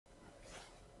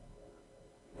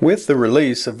With the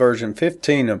release of version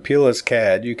 15 of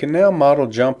PLS-CADD, you can now model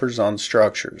jumpers on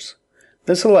structures.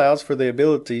 This allows for the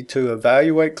ability to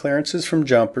evaluate clearances from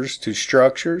jumpers to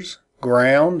structures,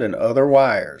 ground, and other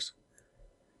wires.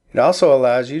 It also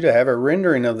allows you to have a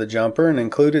rendering of the jumper and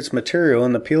include its material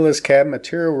in the PLS-CADD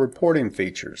material reporting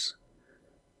features.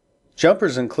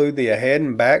 Jumpers include the ahead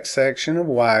and back section of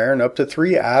wire and up to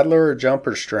 3 idler or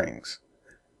jumper strings.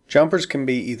 Jumpers can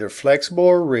be either flexible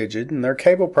or rigid, and their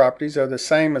cable properties are the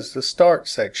same as the start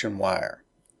section wire.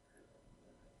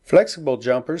 Flexible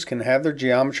jumpers can have their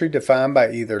geometry defined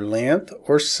by either length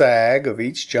or sag of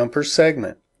each jumper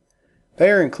segment.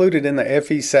 They are included in the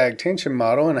FE sag tension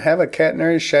model and have a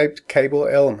catenary shaped cable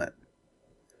element.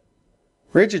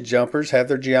 Rigid jumpers have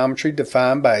their geometry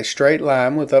defined by a straight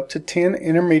line with up to 10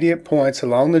 intermediate points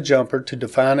along the jumper to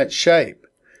define its shape.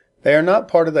 They are not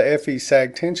part of the FE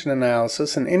sag tension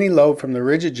analysis, and any load from the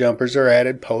rigid jumpers are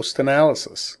added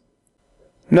post-analysis.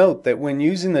 Note that when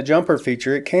using the jumper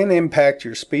feature, it can impact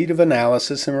your speed of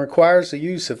analysis and requires the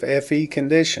use of FE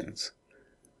conditions.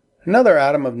 Another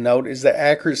item of note is the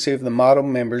accuracy of the model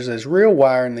members, as real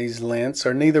wire in these lengths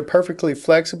are neither perfectly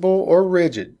flexible or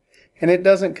rigid, and it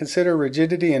doesn't consider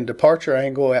rigidity and departure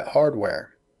angle at hardware.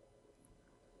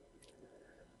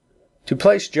 To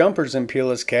place jumpers in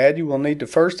PLS-CADD, you will need to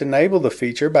first enable the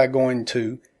feature by going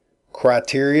to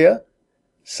Criteria,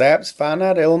 SAP's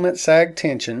Finite Element Sag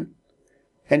Tension,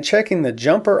 and checking the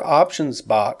Jumper Options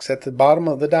box at the bottom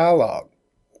of the dialog.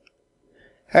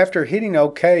 After hitting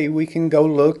OK, we can go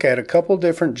look at a couple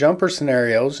different jumper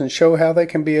scenarios and show how they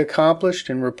can be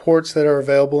accomplished in reports that are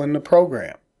available in the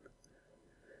program.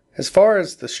 As far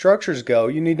as the structures go,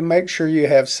 you need to make sure you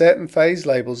have set and phase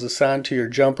labels assigned to your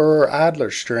jumper or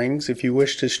idler strings if you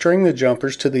wish to string the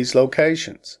jumpers to these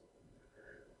locations.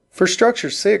 For structure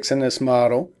 6 in this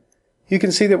model, you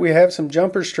can see that we have some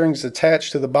jumper strings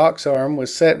attached to the box arm with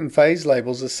set and phase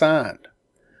labels assigned.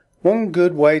 One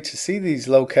good way to see these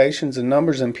locations and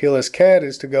numbers in PLS-CADD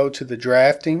is to go to the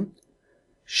Drafting,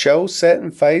 Show Set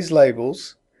and Phase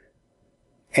Labels,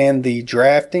 and the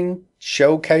Drafting,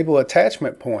 Show Cable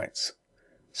Attachment Points,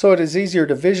 so it is easier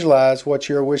to visualize what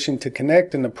you are wishing to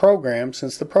connect in the program,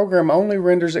 since the program only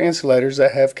renders insulators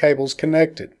that have cables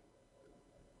connected.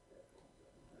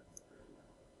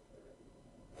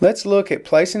 Let's look at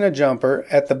placing a jumper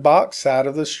at the box side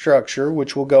of the structure,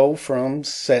 which will go from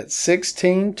set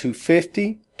 16 to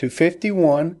 50 to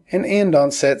 51 and end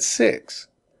on set 6.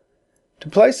 To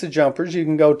place the jumpers, you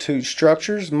can go to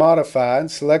Structures, Modify,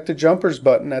 and select the Jumpers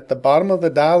button at the bottom of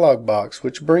the dialog box,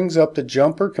 which brings up the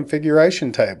Jumper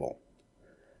Configuration table.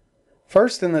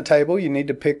 First in the table, you need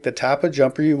to pick the type of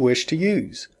jumper you wish to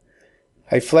use.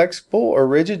 A flexible or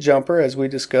rigid jumper, as we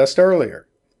discussed earlier.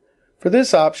 For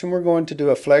this option, we're going to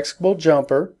do a flexible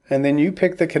jumper, and then you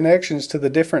pick the connections to the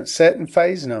different set and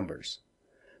phase numbers.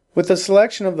 With the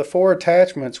selection of the 4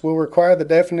 attachments, we'll require the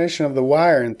definition of the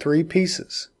wire in 3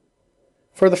 pieces.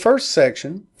 For the first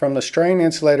section, from the strain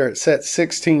insulator at set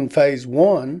 16 phase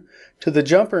 1 to the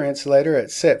jumper insulator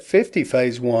at set 50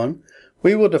 phase 1,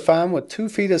 we will define with 2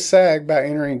 feet of sag by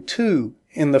entering 2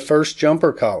 in the first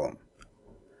jumper column.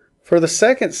 For the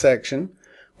second section,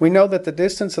 we know that the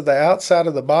distance of the outside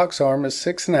of the box arm is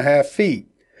 6.5 feet,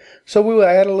 so we will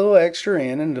add a little extra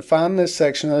in and define this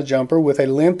section of the jumper with a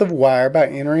length of wire by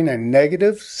entering a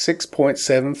negative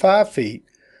 6.75 feet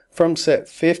from set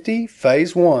 50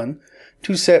 phase 1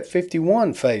 to set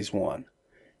 51 phase 1.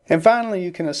 And finally,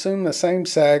 you can assume the same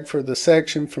sag for the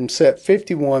section from set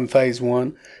 51 phase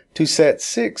 1 to set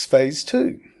 6 phase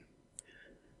 2.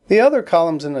 The other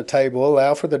columns in the table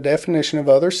allow for the definition of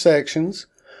other sections,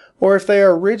 or if they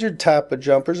are rigid type of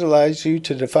jumpers, allows you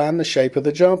to define the shape of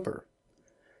the jumper.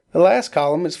 The last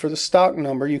column is for the stock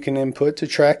number you can input to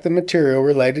track the material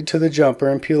related to the jumper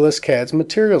in PLS-CADD's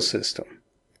material system.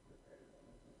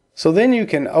 So then you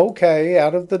can OK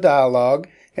out of the dialog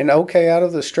and OK out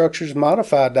of the Structures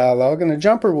Modify dialog, and the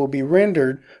jumper will be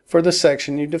rendered for the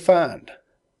section you defined.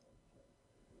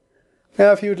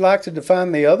 Now, if you would like to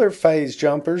define the other phase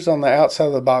jumpers on the outside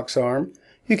of the box arm,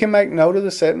 you can make note of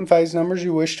the set and phase numbers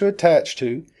you wish to attach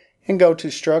to, and go to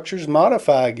Structures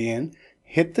Modify again,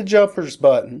 hit the Jumpers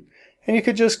button, and you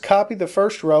could just copy the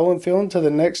first row and fill into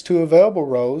the next 2 available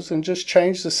rows and just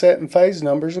change the set and phase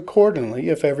numbers accordingly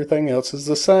if everything else is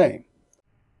the same.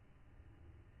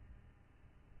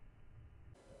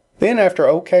 Then after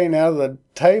OKing out of the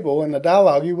table in the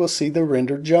dialog, you will see the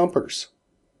rendered jumpers.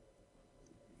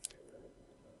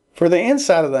 For the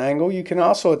inside of the angle, you can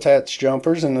also attach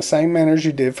jumpers in the same manner as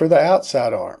you did for the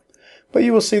outside arm, but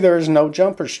you will see there is no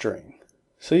jumper string.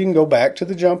 So you can go back to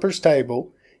the jumpers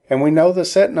table, and we know the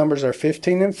set numbers are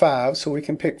 15 and 5, so we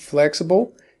can pick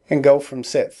flexible and go from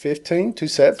set 15 to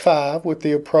set 5 with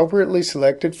the appropriately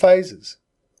selected phases.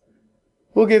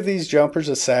 We'll give these jumpers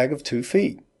a sag of 2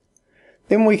 feet.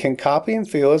 Then we can copy and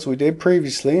fill as we did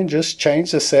previously and just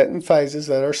change the set and phases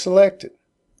that are selected.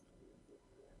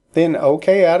 Then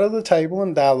OK out of the table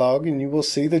and dialog and you will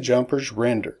see the jumpers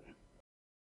rendered.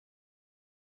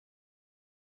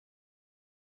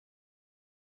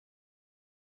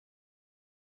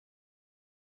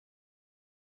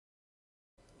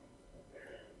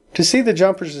 To see the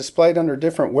jumpers displayed under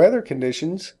different weather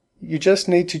conditions, you just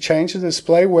need to change the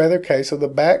display weather case of the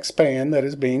back span that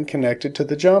is being connected to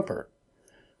the jumper.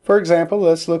 For example,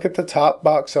 let's look at the top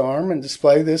box arm and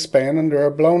display this span under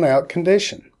a blown out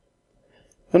condition.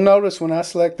 You'll notice when I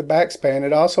select the back span,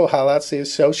 it also highlights the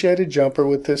associated jumper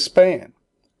with this span.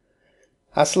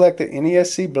 I select the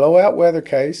NESC blowout weather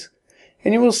case,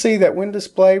 and you will see that when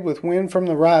displayed with wind from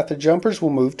the right, the jumpers will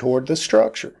move toward the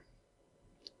structure.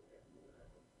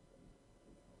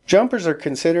 Jumpers are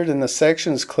considered in the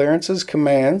sections clearances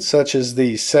command, such as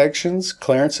the sections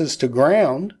clearances to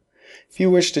ground, if you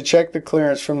wish to check the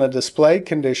clearance from the displayed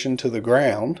condition to the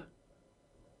ground.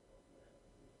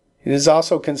 It is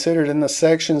also considered in the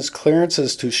sections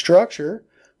clearances to structure,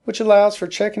 which allows for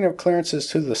checking of clearances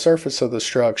to the surface of the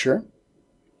structure.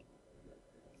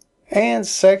 And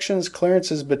sections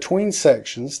clearances between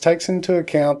sections takes into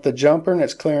account the jumper and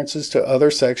its clearances to other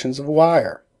sections of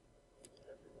wire.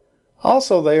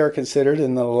 Also, they are considered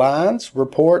in the lines,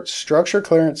 reports, structure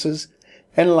clearances,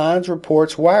 and lines,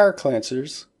 reports, wire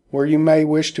clearances, where you may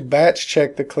wish to batch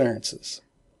check the clearances.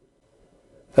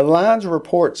 The lines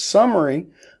report summary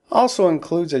also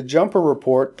includes a jumper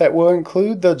report that will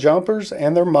include the jumpers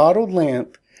and their modeled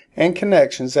length and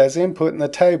connections as input in the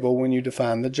table when you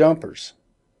define the jumpers.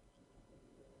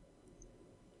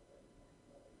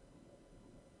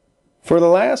 For the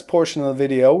last portion of the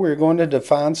video, we are going to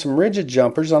define some rigid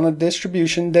jumpers on a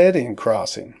distribution dead-end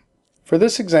crossing. For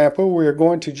this example, we are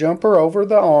going to jumper over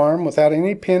the arm without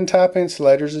any pin-type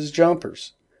insulators as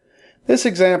jumpers. This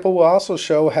example will also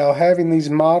show how having these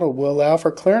modeled will allow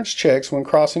for clearance checks when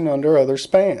crossing under other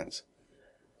spans.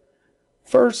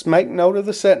 First, make note of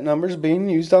the set numbers being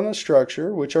used on the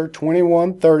structure, which are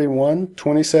 21, 31,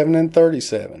 27, and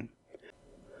 37.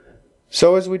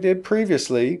 So as we did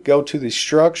previously, go to the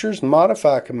Structures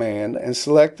Modify command and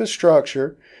select the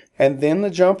structure and then the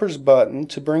Jumpers button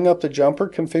to bring up the Jumper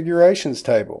Configurations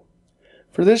table.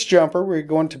 For this jumper, we're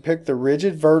going to pick the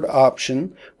Rigid Vert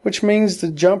option, which means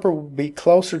the jumper will be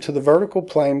closer to the vertical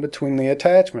plane between the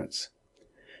attachments.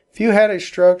 If you had a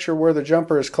structure where the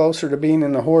jumper is closer to being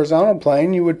in the horizontal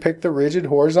plane, you would pick the Rigid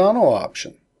Horizontal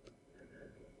option.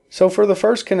 So for the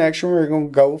first connection, we're going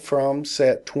to go from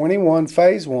set 21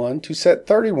 phase 1 to set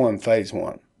 31 phase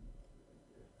 1.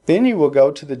 Then you will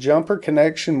go to the jumper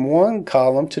connection 1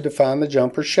 column to define the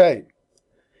jumper shape.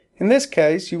 In this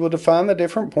case, you will define the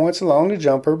different points along the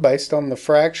jumper based on the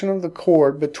fraction of the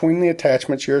cord between the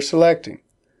attachments you are selecting.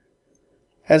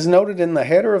 As noted in the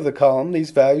header of the column,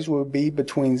 these values will be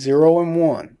between 0 and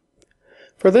 1.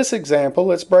 For this example,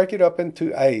 let's break it up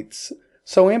into eighths.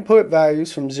 So input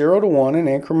values from 0 to 1 in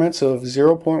increments of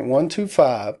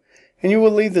 0.125, and you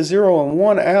will leave the 0 and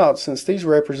 1 out since these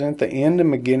represent the end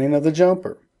and beginning of the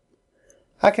jumper.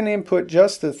 I can input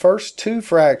just the first two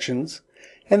fractions,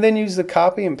 and then use the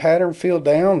copy and pattern field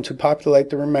down to populate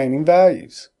the remaining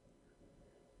values.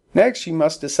 Next, you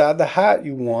must decide the height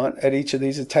you want at each of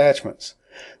these attachments.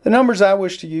 The numbers I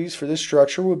wish to use for this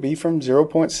structure would be from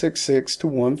 0.66 to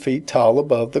 1 feet tall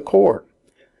above the cord.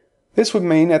 This would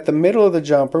mean at the middle of the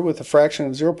jumper with a fraction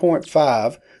of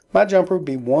 0.5, my jumper would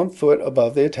be 1 foot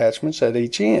above the attachments at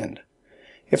each end.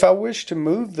 If I wish to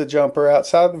move the jumper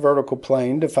outside the vertical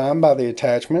plane defined by the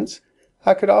attachments,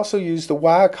 I could also use the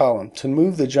Y column to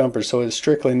move the jumper so it's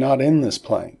strictly not in this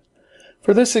plane.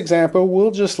 For this example,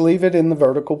 we'll just leave it in the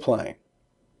vertical plane.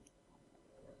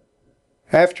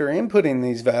 After inputting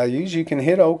these values, you can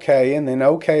hit OK and then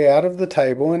OK out of the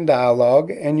table and dialog,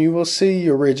 and you will see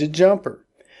your rigid jumper.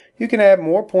 You can add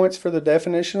more points for the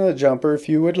definition of the jumper if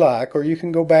you would like, or you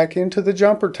can go back into the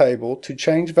jumper table to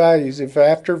change values if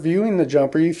after viewing the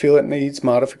jumper you feel it needs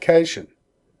modification.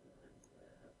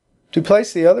 To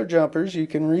place the other jumpers, you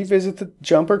can revisit the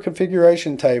jumper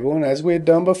configuration table, and as we had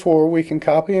done before, we can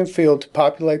copy and fill to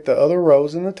populate the other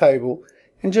rows in the table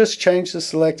and just change the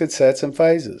selected sets and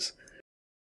phases.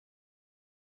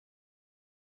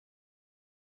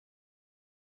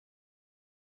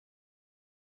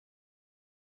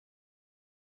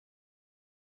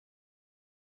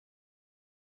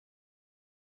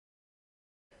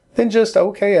 Then just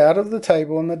OK out of the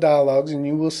table in the dialogues and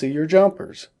you will see your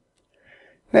jumpers.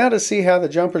 Now to see how the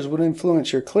jumpers would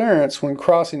influence your clearance when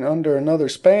crossing under another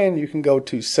span, you can go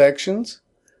to Sections,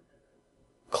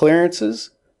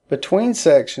 Clearances, Between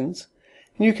Sections,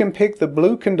 and you can pick the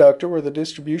blue conductor where the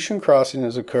distribution crossing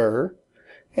is occur,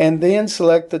 and then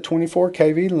select the 24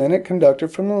 kV Linux conductor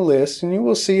from the list, and you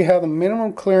will see how the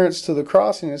minimum clearance to the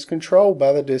crossing is controlled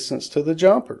by the distance to the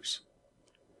jumpers.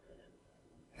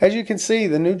 As you can see,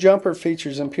 the new jumper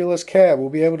features in PLS-CADD will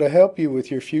be able to help you with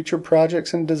your future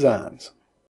projects and designs.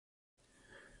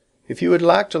 If you would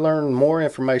like to learn more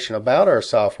information about our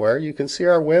software, you can see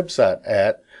our website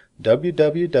at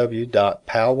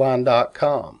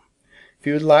www.palline.com. If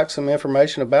you would like some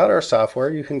information about our software,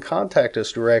 you can contact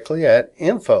us directly at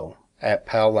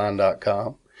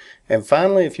info@palline.com. And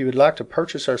finally, if you would like to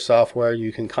purchase our software,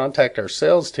 you can contact our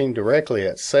sales team directly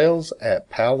at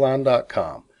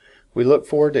sales@palline.com. We look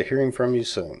forward to hearing from you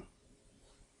soon.